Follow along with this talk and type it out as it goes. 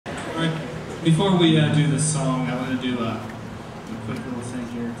Before we do this song, I want to do a quick little thing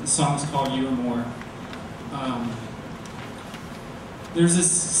here. The song is called You and More. There's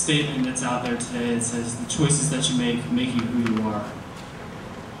this statement that's out there today that says the choices that you make you who you are.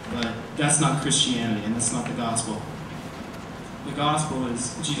 But that's not Christianity, and that's not the gospel. The gospel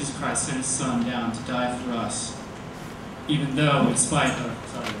is Jesus Christ sent his Son down to die for us, even though, in spite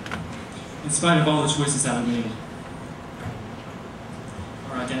of all the choices that we made,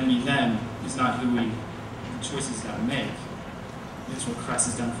 our identity then is not who the choices that we make. It's what Christ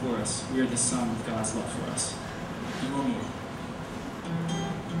has done for us. We are the sum of God's love for us. You and More.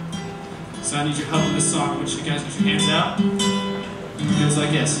 So I need your help with this song. I want you guys to put your hands out. It goes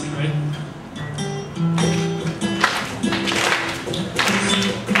like this, right?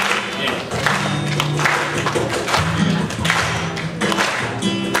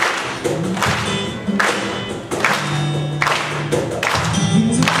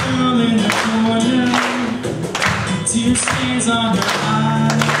 There's a girl in the corner, tear stains on her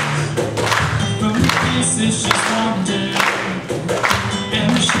eyes, from the places she's walked in, and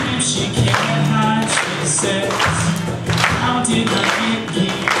the shame she can't hide. She says, how did I get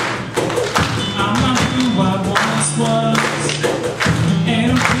here? I'm not who I once was, and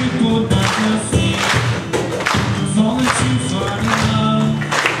I'm crippled by the fear, falling too far to love.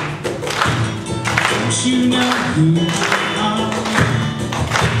 Don't you know who you are?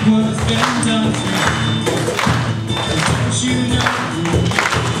 What has been done for you? Don't you know who you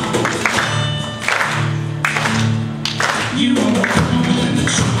are? You are more than the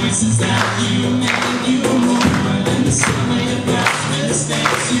choices that you made. You are more than the sum of your past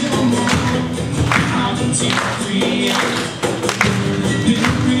mistakes. You are more than the problems you create. You've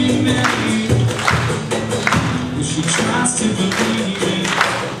been remade. But she tries to believe it.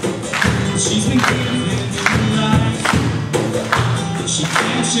 She's been given new life. She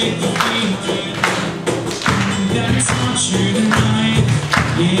can't shake the feeling that it's not true tonight.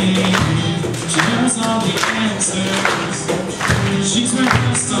 Yeah, she knows all the answers. She's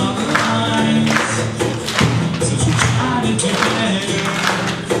rehearsed all the lines, so she tried to do better,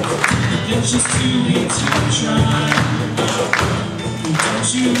 but then she's too weak to try. Don't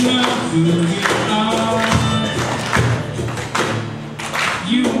you know who you are?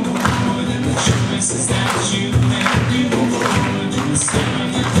 You are more than the choices that you made. You are more than the sum of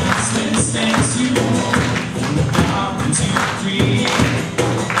your past mistakes. You are more than the problems you create.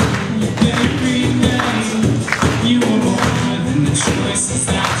 You've been remade. You are more than the choices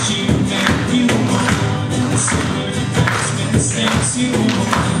that you made. You are more than the sum of your past mistakes. You are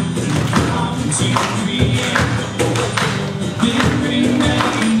more than the problems you create. You've been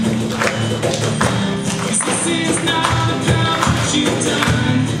remade. 'Cause this is not about what you've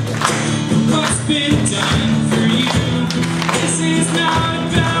done, what's been done for you. This is not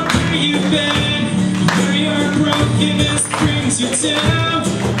about where you've been, where your brokenness brings you to.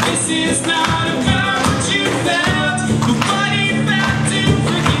 This is not about what you felt, but what he felt to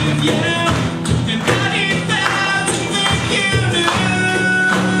forgive you, and what he felt to make you new.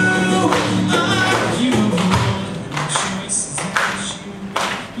 Oh, you are more than the choices that you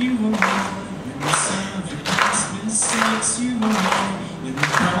make. You are more than the sum of your past mistakes. You are more than the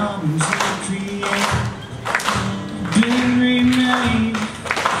problems you create. You've been remade.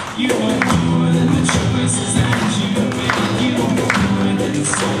 You are